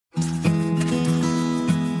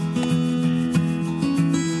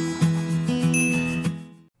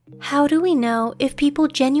How do we know if people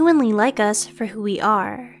genuinely like us for who we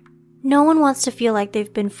are? No one wants to feel like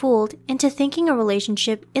they've been fooled into thinking a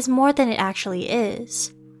relationship is more than it actually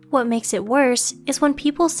is. What makes it worse is when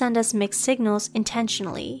people send us mixed signals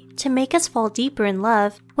intentionally to make us fall deeper in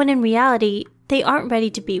love when in reality, they aren't ready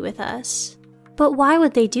to be with us. But why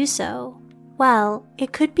would they do so? Well,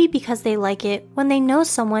 it could be because they like it when they know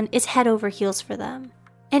someone is head over heels for them.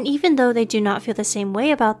 And even though they do not feel the same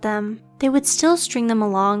way about them, they would still string them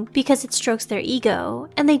along because it strokes their ego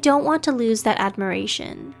and they don't want to lose that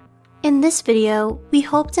admiration. In this video, we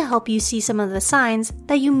hope to help you see some of the signs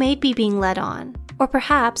that you may be being led on, or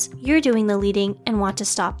perhaps you're doing the leading and want to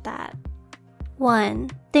stop that. 1.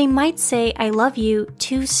 They might say I love you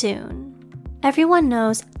too soon. Everyone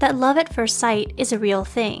knows that love at first sight is a real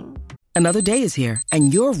thing. Another day is here,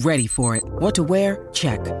 and you're ready for it. What to wear?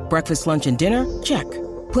 Check. Breakfast, lunch, and dinner? Check.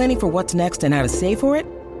 Planning for what's next and how to save for it?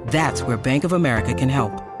 That's where Bank of America can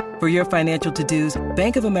help. For your financial to-dos,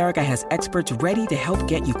 Bank of America has experts ready to help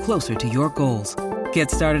get you closer to your goals. Get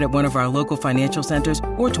started at one of our local financial centers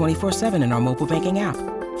or 24/7 in our mobile banking app.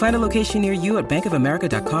 Find a location near you at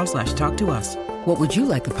bankofamerica.com/talktous. What would you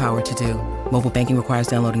like the power to do? Mobile banking requires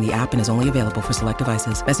downloading the app and is only available for select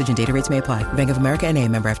devices. Message and data rates may apply. Bank of America N.A.,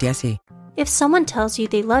 member FDIC. If someone tells you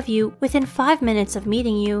they love you within 5 minutes of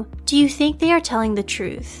meeting you, do you think they are telling the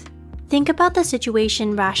truth? Think about the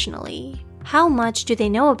situation rationally. How much do they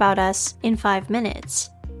know about us in 5 minutes?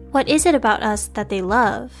 What is it about us that they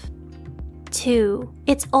love? 2.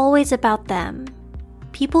 It's always about them.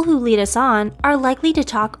 People who lead us on are likely to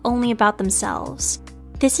talk only about themselves.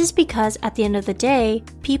 This is because at the end of the day,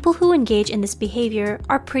 people who engage in this behavior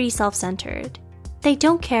are pretty self-centered. They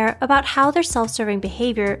don't care about how their self-serving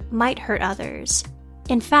behavior might hurt others.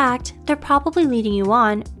 In fact, they're probably leading you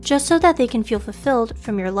on just so that they can feel fulfilled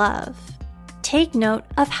from your love. Take note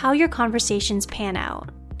of how your conversations pan out,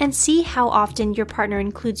 and see how often your partner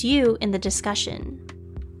includes you in the discussion.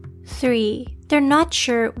 3. They're not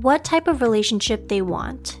sure what type of relationship they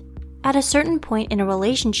want. At a certain point in a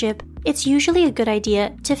relationship, it's usually a good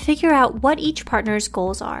idea to figure out what each partner's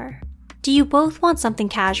goals are. Do you both want something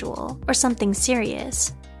casual or something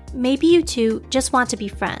serious? Maybe you two just want to be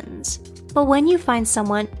friends. But when you find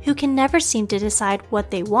someone who can never seem to decide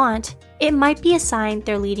what they want, it might be a sign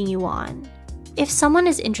they're leading you on. If someone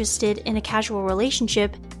is interested in a casual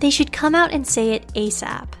relationship, they should come out and say it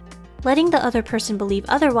ASAP. Letting the other person believe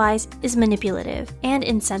otherwise is manipulative and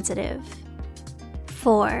insensitive.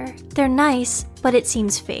 4. They're nice, but it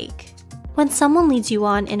seems fake. When someone leads you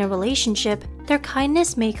on in a relationship, their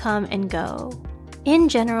kindness may come and go. In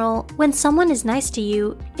general, when someone is nice to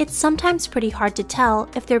you, it's sometimes pretty hard to tell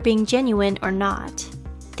if they're being genuine or not.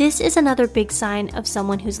 This is another big sign of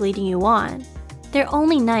someone who's leading you on. They're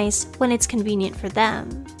only nice when it's convenient for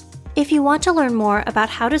them. If you want to learn more about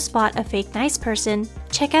how to spot a fake nice person,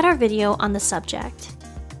 check out our video on the subject.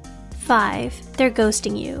 5. They're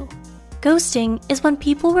ghosting you. Ghosting is when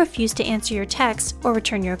people refuse to answer your texts or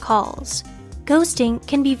return your calls. Ghosting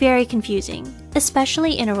can be very confusing,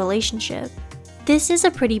 especially in a relationship. This is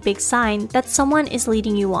a pretty big sign that someone is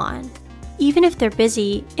leading you on. Even if they're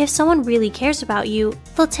busy, if someone really cares about you,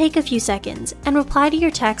 they'll take a few seconds and reply to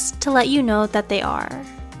your text to let you know that they are.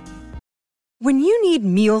 When you need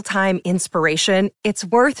mealtime inspiration, it's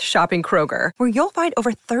worth shopping Kroger, where you'll find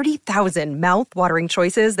over 30,000 mouth-watering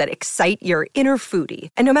choices that excite your inner foodie.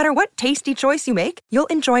 And no matter what tasty choice you make, you'll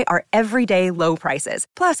enjoy our everyday low prices,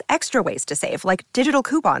 plus extra ways to save, like digital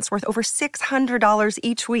coupons worth over $600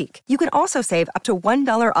 each week. You can also save up to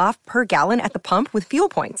 $1 off per gallon at the pump with fuel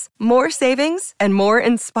points. More savings and more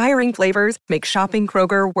inspiring flavors make shopping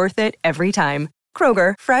Kroger worth it every time.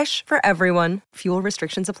 Kroger, fresh for everyone. Fuel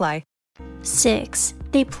restrictions apply. 6.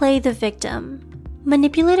 They play the victim.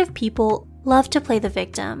 Manipulative people love to play the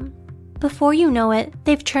victim. Before you know it,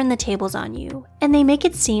 they've turned the tables on you, and they make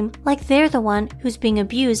it seem like they're the one who's being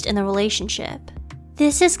abused in the relationship.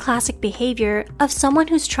 This is classic behavior of someone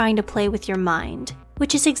who's trying to play with your mind,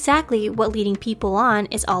 which is exactly what leading people on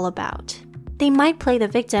is all about. They might play the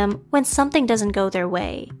victim when something doesn't go their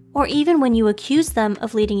way, or even when you accuse them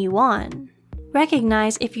of leading you on.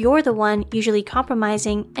 Recognize if you're the one usually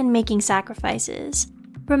compromising and making sacrifices.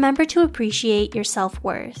 Remember to appreciate your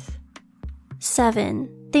self-worth.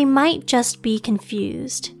 7. They might just be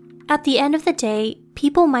confused. At the end of the day,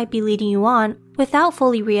 people might be leading you on without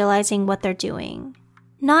fully realizing what they're doing.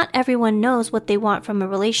 Not everyone knows what they want from a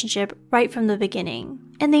relationship right from the beginning,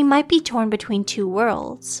 and they might be torn between two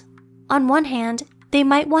worlds. On one hand, they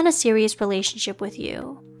might want a serious relationship with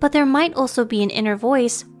you, but there might also be an inner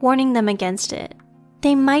voice warning them against it.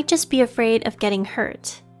 They might just be afraid of getting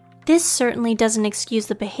hurt. This certainly doesn't excuse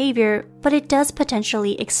the behavior, but it does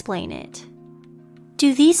potentially explain it.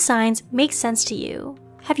 Do these signs make sense to you?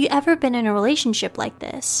 Have you ever been in a relationship like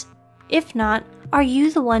this? If not, are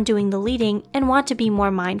you the one doing the leading and want to be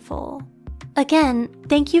more mindful? Again,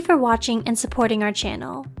 thank you for watching and supporting our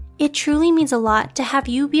channel. It truly means a lot to have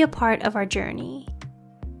you be a part of our journey.